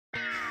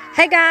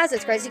Hey guys,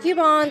 it's Crazy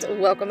Coupons.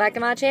 Welcome back to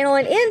my channel,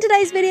 and in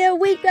today's video,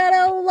 we've got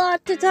a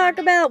lot to talk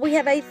about. We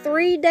have a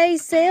 3-day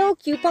sale,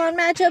 coupon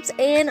matchups,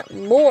 and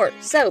more.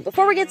 So,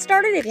 before we get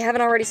started, if you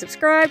haven't already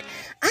subscribed,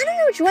 I don't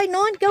know what you're waiting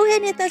on. Go ahead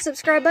and hit that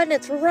subscribe button.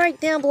 It's right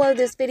down below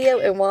this video,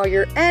 and while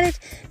you're at it,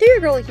 do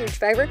your girl a huge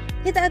favor.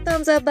 Hit that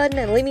thumbs up button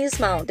and leave me a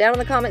smile down in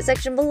the comment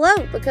section below,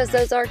 because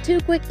those are 2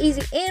 quick,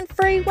 easy, and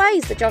free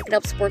ways that y'all can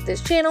help support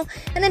this channel,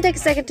 and then take a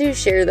second to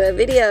share the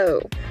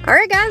video.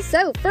 Alright guys,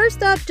 so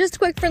first up, just a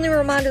quick friendly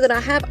reminder that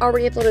I have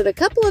already uploaded a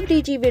couple of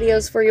DG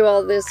videos for you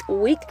all this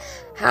week.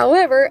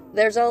 However,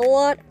 there's a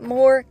lot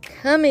more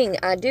coming.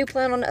 I do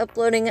plan on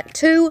uploading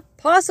 2,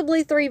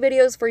 possibly 3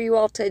 videos for you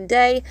all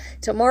today.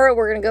 Tomorrow,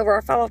 we're going to go over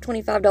our 5 off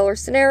 $25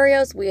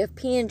 scenarios. We have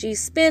P&G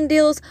spin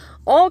deals,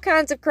 all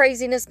kinds of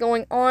craziness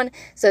going on.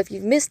 So if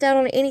you've missed out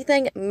on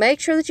anything, make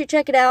sure that you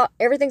check it out.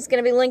 Everything's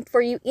going to be linked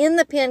for you in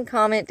the pinned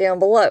comment down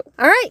below.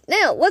 All right,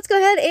 now let's go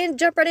ahead and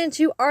jump right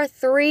into our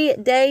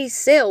 3-day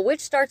sale,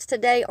 which starts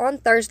today on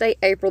Thursday,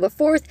 April the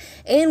 4th,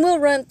 and will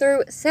run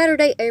through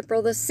Saturday,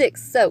 April the 6th.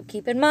 So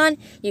keep in mind,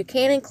 you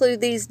can include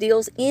these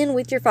deals in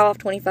with your 5 off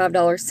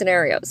 $25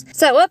 scenarios.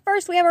 So up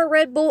first, we have our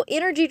Red Bull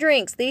energy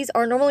drinks. These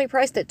are normally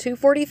priced at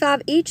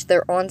 $2.45 each.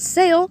 They're on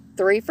sale,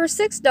 3 for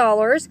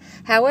 $6.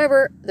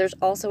 However, there's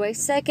also a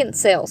second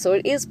sale, so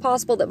it is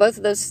possible that both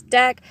of those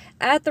stack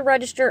at the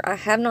register. I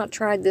have not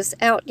tried this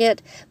out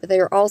yet, but they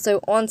are also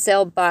on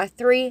sale. Buy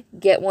 3,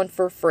 get 1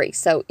 for free.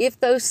 So if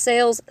those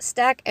sales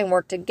stack and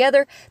work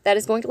together, that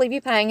is going to leave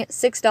you paying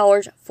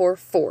 $6 for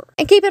 4.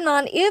 And keep in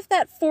mind, if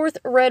that 4th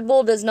Red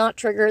Bull does not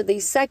trigger the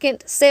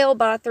second sale,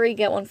 buy 3,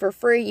 get 1 for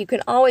free, you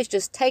can always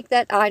just take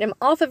that item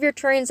off of your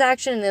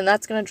transaction, and then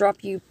that's going to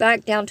drop you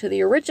back down to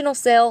the original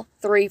sale,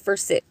 3 for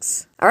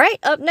 $6. All right,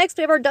 up next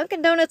we have our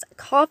Dunkin' Donuts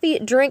coffee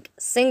drink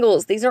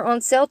singles. These are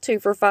on sale, 2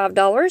 for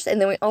 $5. And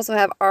then we also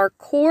have our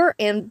Core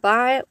and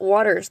Buy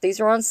Waters.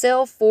 These are on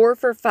sale, 4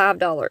 for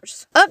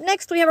 $5. Up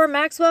next we have our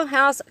Maxwell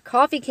House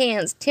coffee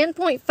cans,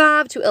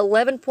 10.5 to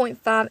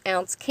 11.5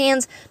 ounce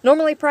cans,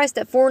 normally priced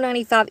at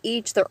 $4.95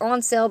 each. They're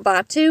on sale,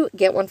 buy 2,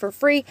 get 1 for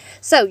free.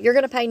 So you're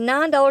going to pay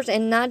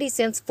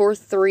 $9.90 for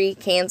 3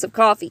 cans of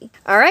coffee.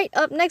 All right,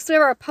 up next we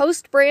have our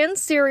Post brand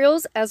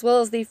cereals, as well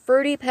as the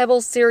Fruity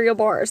Pebbles cereal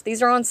bars.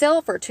 These are on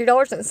sale for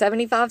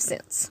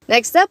 $2.75.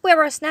 Next up, we have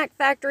our Snack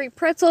Factory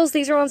pretzels.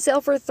 These are on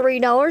sale for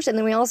 $3. And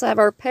then we also have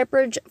our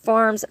Pepperidge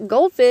Farms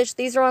Goldfish.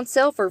 These are on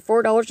sale for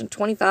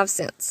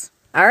 $4.25.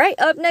 All right,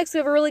 up next, we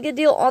have a really good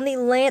deal on the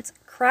Lance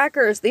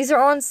crackers. These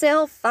are on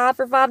sale, 5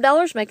 for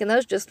 $5, making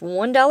those just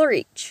 $1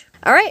 each.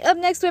 All right, up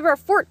next we have our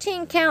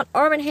 14-count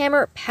Arm &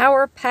 Hammer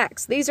Power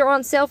Packs. These are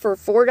on sale for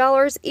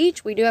 $4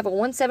 each. We do have a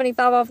 $1.75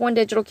 off 1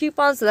 digital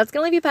coupon, so that's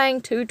going to leave you paying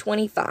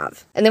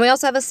 $2.25. And then we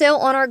also have a sale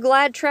on our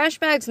Glad trash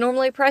bags,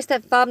 normally priced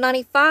at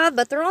 $5.95,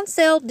 but they're on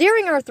sale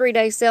during our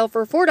 3-day sale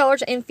for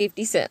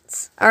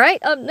 $4.50. All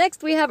right, up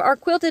next we have our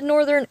Quilted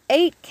Northern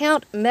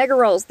 8-count Mega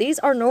Rolls. These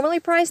are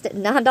normally priced at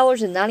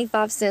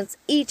 $9.95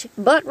 each,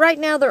 but right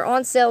now they're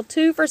on sale,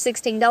 2 for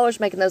 $16,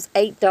 making those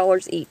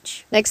 $8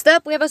 each. Next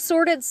up, we have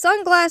assorted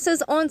sunglasses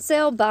on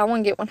sale, buy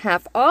 1 get 1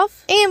 half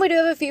off, and we do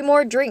have a few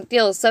more drink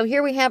deals. So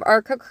here we have our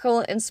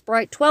Coca-Cola and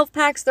Sprite 12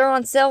 packs. They're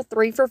on sale,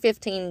 3 for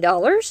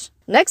 $15.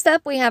 Next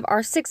up, we have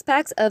our 6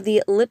 packs of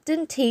the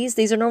Lipton teas.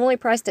 These are normally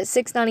priced at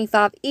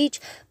 $6.95 each,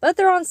 but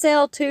they're on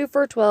sale, 2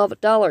 for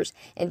 $12.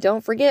 And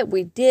don't forget,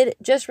 we did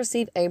just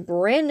receive a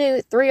brand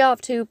new 3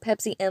 off 2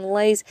 Pepsi and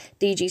Lay's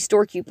DG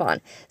store coupon.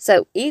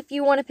 So if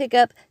you want to pick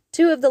up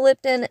 2 of the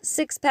Lipton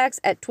 6 packs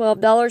at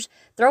 $12.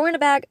 Throw in a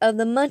bag of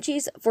the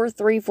Munchies for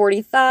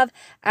 $3.45.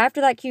 After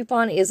that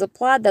coupon is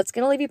applied, that's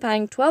going to leave you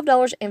paying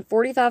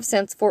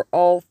 $12.45 for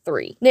all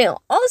 3. Now,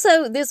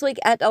 also this week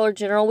at Dollar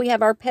General, we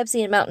have our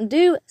Pepsi and Mountain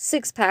Dew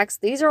 6 packs.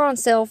 These are on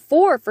sale,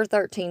 4 for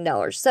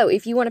 $13. So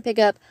if you want to pick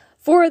up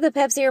 4 of the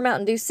Pepsi or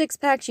Mountain Dew 6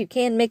 packs, you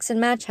can mix and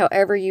match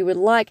however you would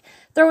like.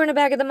 Throw in a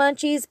bag of the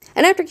Munchies,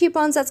 and after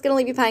coupons, that's going to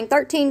leave you paying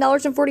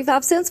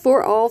 $13.45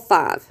 for all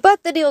 5.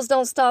 But the deals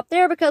don't stop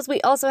there, because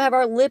we also have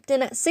our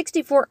Lipton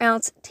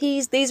 64-ounce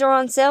teas. These are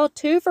on sale,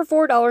 2 for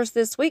 $4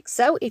 this week.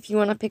 So if you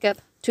want to pick up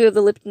 2 of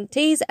the Lipton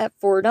teas at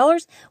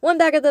 $4, 1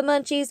 bag of the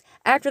Munchies,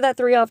 after that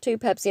 3 off 2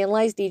 Pepsi and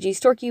Lay's DG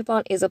store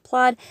coupon is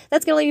applied,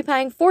 that's going to leave you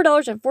paying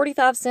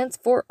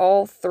 $4.45 for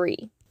all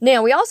 3.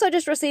 Now, we also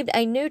just received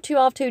a new 2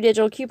 off 2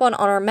 digital coupon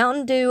on our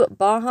Mountain Dew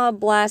Baja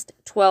Blast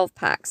 12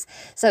 packs.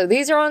 So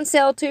these are on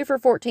sale, 2 for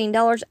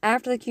 $14.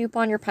 After the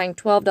coupon, you're paying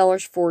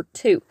 $12 for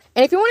 2.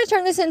 And if you want to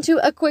turn this into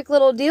a quick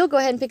little deal, go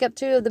ahead and pick up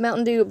 2 of the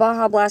Mountain Dew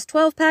Baja Blast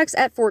 12 packs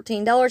at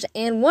 $14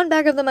 and 1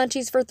 bag of the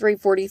Munchies for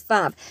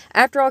 $3.45.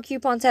 After all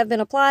coupons have been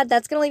applied,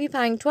 that's going to leave you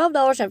paying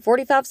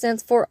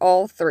 $12.45 for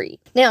all 3.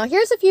 Now,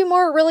 here's a few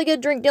more really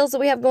good drink deals that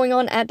we have going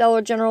on at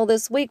Dollar General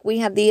this week. We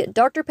have the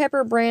Dr.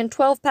 Pepper brand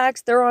 12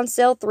 packs. They're on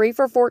sale, 3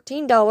 for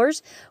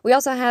 $14. We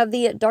also have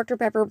the Dr.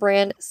 Pepper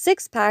brand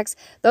 6 packs.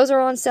 Those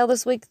are on sale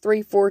this week,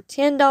 3 for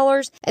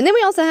 $10. And then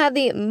we also have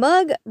the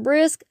Mug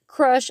Brisk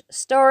Crush,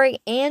 Starry,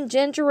 and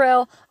Ginger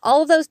Ale.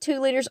 All of those 2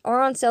 liters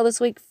are on sale this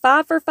week,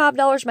 5 for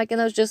 $5, making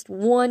those just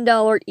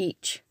 $1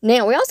 each.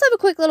 Now, we also have a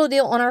quick little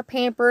deal on our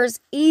Pampers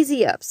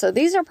Easy Up. So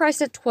these are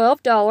priced at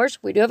 $12.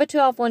 We do have a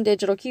 2-off-1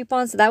 digital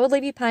coupon, so that would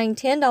leave you paying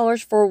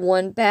 $10 for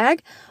 1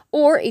 bag.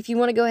 Or if you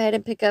want to go ahead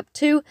and pick up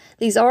 2,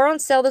 these are on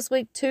sale this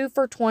week, 2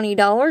 for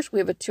 $20. We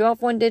have a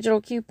 2-off-1 digital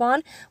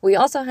coupon. We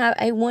also have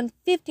a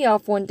 150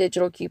 off 1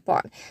 digital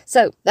coupon.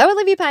 So that would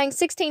leave you paying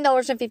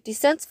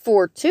 $16.50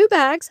 for 2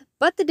 bags.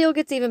 But the deal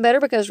gets even better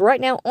because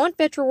right now on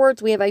Fetch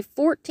Rewards, we have a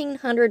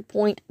 1,400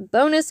 point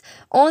bonus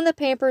on the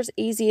Pampers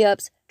Easy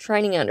Ups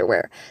training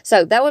underwear.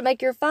 So that would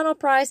make your final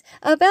price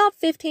about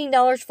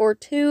 $15 for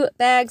 2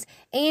 bags.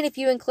 And if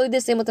you include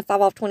this in with the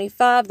 5 off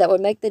 25, that would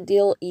make the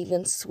deal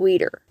even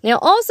sweeter. Now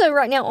also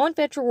right now on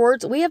Fetch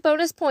Rewards, we have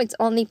bonus points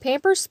on the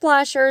Pampers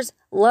Splashers,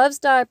 Love's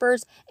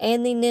Diapers,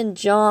 and the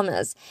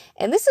Ninjamas.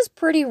 And this is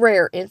pretty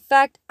rare. In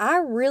fact, I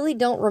really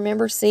don't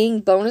remember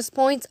seeing bonus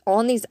points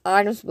on these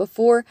items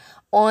before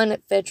on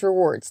Fetch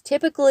Rewards.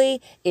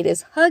 Typically, it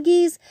is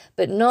Huggies,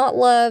 but not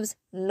Love's,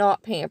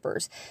 not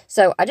Pampers.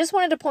 So I just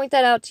wanted to point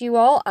that out to you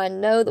all. I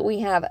know that we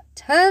have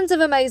tons of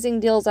amazing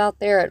deals out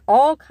there at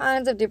all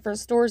kinds of different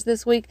stores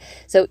this week.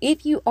 So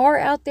if you are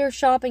out there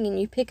shopping and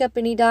you pick up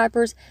any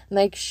diapers,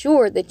 make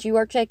sure that you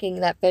are checking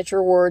that Fetch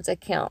Rewards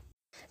account.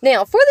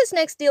 Now, for this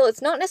next deal,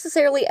 it's not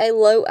necessarily a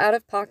low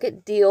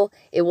out-of-pocket deal.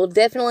 It will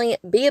definitely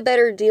be a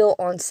better deal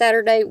on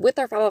Saturday with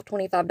our 5 off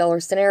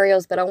 $25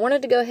 scenarios, but I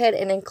wanted to go ahead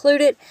and include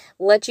it,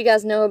 let you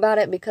guys know about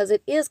it, because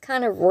it is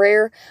kind of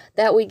rare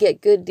that we get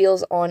good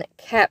deals on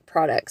cat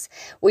products.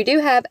 We do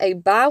have a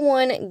buy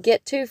one,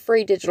 get 2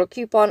 free digital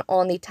coupon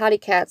on the Tidy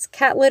Cats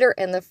cat litter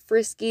and the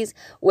Friskies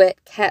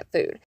wet cat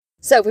food.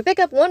 So if we pick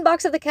up 1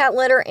 box of the cat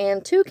litter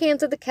and 2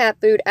 cans of the cat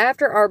food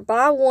after our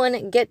buy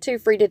one, get 2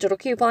 free digital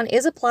coupon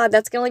is applied,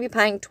 that's going to be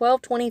paying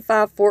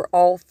 $12.25 for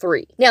all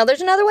 3. Now,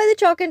 there's another way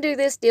that y'all can do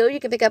this deal. You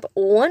can pick up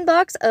 1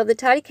 box of the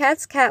Tidy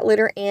Cats cat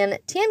litter and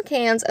 10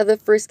 cans of the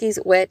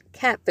Friskies wet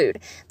cat food.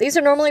 These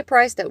are normally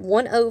priced at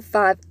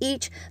 $105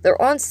 each.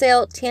 They're on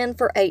sale 10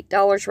 for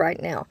 $8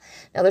 right now.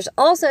 Now, there's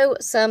also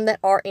some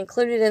that are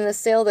included in the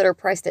sale that are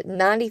priced at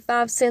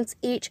 95 cents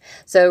each.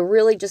 So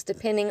really just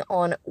depending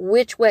on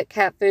which wet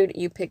cat food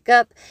you pick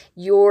up,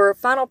 your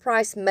final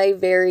price may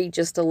vary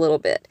just a little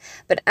bit.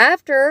 But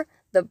after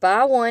the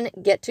buy one,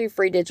 get 2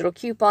 free digital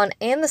coupon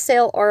and the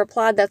sale are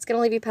applied, that's going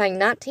to leave you paying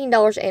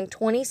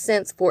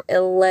 $19.20 for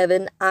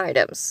 11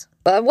 items.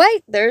 But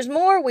wait, there's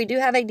more. We do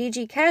have a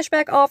DG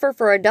cashback offer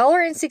for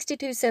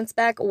 $1.62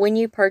 back when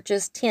you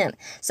purchase 10.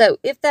 So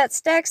if that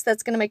stacks,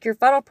 that's going to make your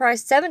final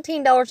price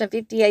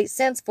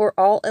 $17.58 for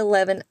all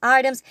 11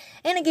 items.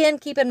 And again,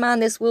 keep in mind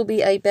this will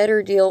be a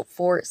better deal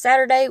for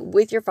Saturday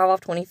with your 5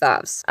 off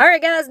 25s. All right,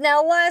 guys.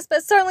 Now, last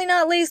but certainly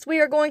not least, we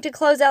are going to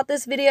close out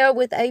this video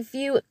with a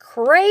few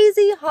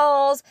crazy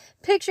hauls,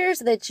 pictures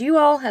that you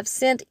all have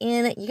sent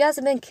in. You guys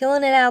have been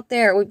killing it out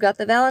there. We've got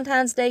the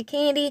Valentine's Day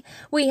candy.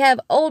 We have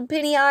old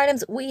penny items.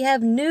 We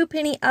have new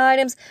penny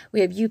items. We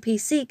have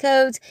UPC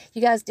codes.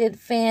 You guys did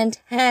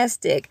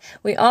fantastic.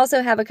 We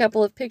also have a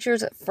couple of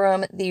pictures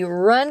from the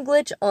run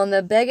glitch on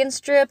the begging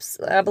strips.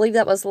 I believe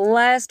that was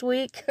last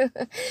week.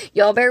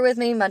 Y'all bear with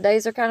me. My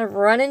days are kind of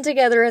running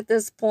together at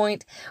this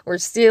point. We're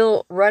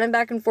still running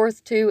back and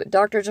forth to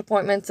doctor's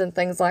appointments and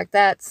things like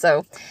that.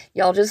 So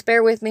y'all just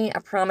bear with me. I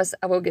promise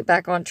I will get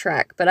back on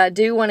track. But I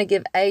do want to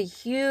give a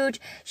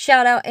huge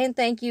shout out and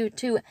thank you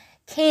to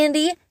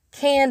Candy,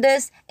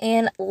 Candace,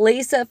 and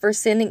Lisa for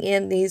sending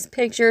in these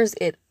pictures.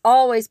 It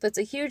always puts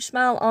a huge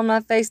smile on my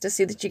face to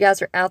see that you guys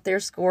are out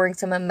there scoring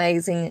some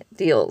amazing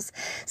deals.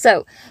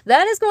 So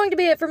that is going to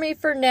be it for me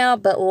for now.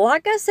 But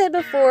like I said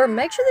before,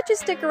 make sure that you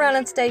stick around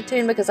and stay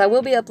tuned because I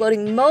will be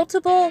uploading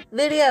multiple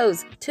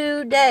videos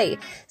today.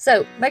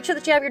 So make sure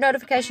that you have your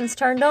notifications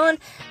turned on.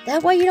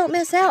 That way you don't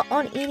miss out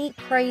on any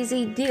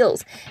crazy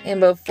deals. And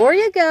before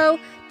you go,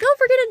 don't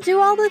forget to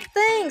do all the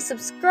things.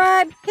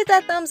 Subscribe, hit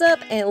that thumbs up,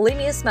 and leave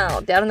me a smile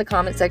down in the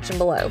comment section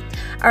below.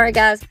 Alright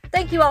guys,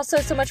 thank you all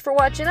so much for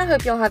watching. I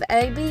hope y'all have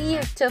a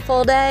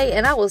beautiful day,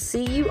 and I will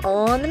see you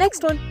on the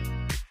next one.